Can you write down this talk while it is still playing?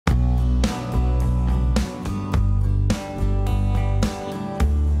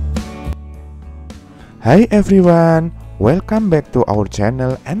Hi everyone, welcome back to our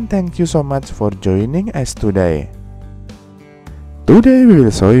channel and thank you so much for joining us today. Today we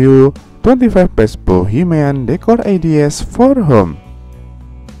will show you 25 best Bohemian decor ideas for home.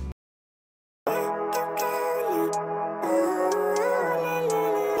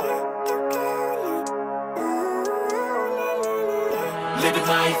 Living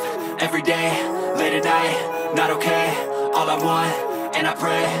life, every day, late at night, not okay. All I want, and I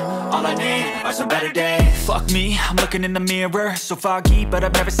pray, all I need are some better days. Fuck me, I'm looking in the mirror, so foggy, but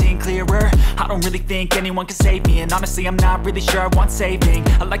I've never seen clearer. I don't really think anyone can save me, and honestly I'm not really sure I want saving.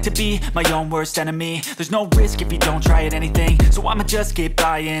 I like to be my own worst enemy. There's no risk if you don't try at anything, so I'ma just keep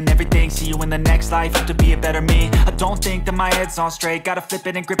buying everything. See you in the next life, have to be a better me. I don't think that my head's on straight, gotta flip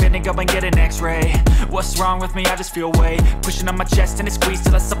it and grip it and go and get an x-ray. What's wrong with me? I just feel weight pushing on my chest and it squeezes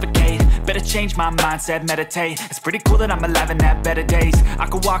till I suffocate. Better change my mindset, meditate. It's pretty cool that I'm alive and have better days. I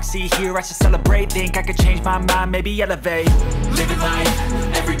could walk, see, hear, I should celebrate. Think I could change my mind, maybe elevate. Living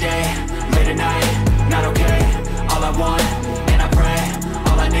life, every day, late at night, not okay. All I want, and I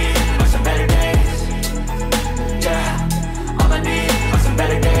pray, all I need are some better days. Yeah, all I need are some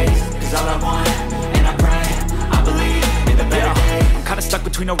better days. Cause all I want, and I pray, I believe in the better days. I'm kinda stuck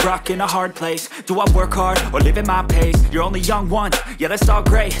between a rock and a hard place. Do I work hard, or live at my pace? You're only young once, yeah that's all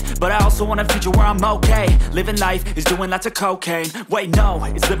great, but I also want a future where I'm okay. Living life is doing lots of cocaine. Wait no,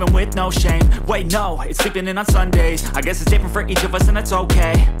 it's living with no shame. Wait no, it's sleeping in on Sundays. I guess it's different for each of us and that's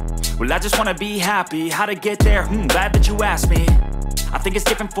okay. Well I just wanna be happy, how to get there? Glad that you asked me. I think it's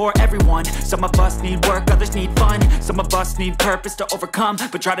different for everyone. Some of us need work, others need fun. Some of us need purpose to overcome.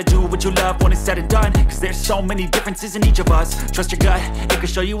 But try to do what you love when it's said and done. Cause there's so many differences in each of us. Trust your gut, it can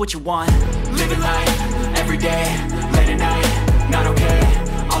show you what you want. Living life, every day, late at night, not okay.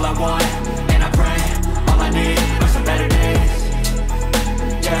 All I want, and I pray, all I need are some better days.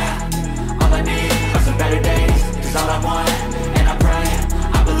 Yeah, all I need are some better days. Cause all I want, and I pray,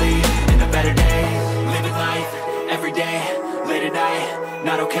 I believe in the better days. Living life, every day, late at night,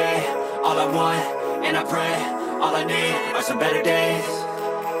 not okay. All I want, and I pray, all I need are some better days.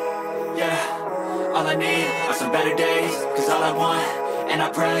 Yeah, all I need are some better days. Cause all I want, and I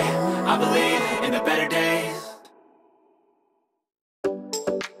pray, I believe in the better days.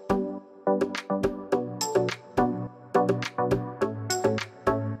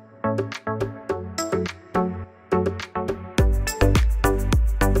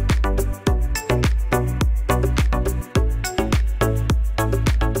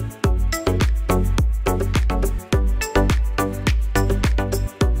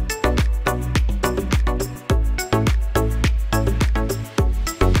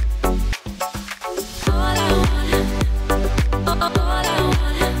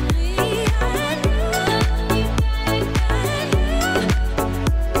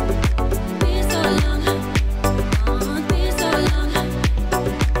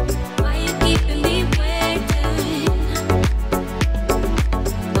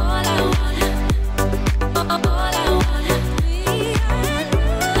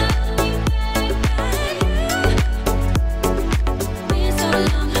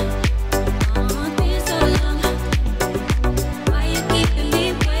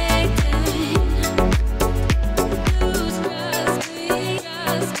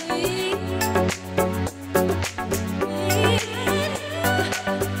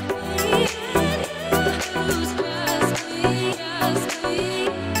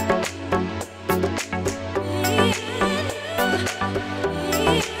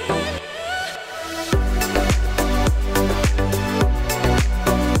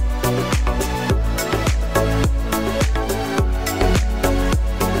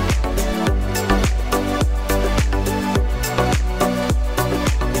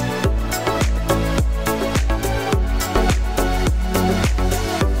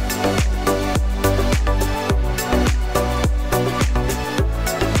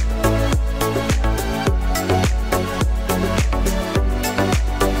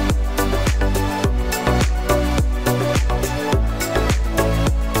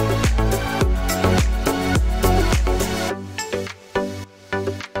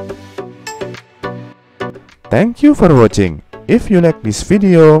 Thank you for watching. If you like this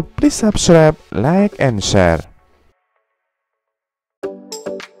video, please subscribe, like and share.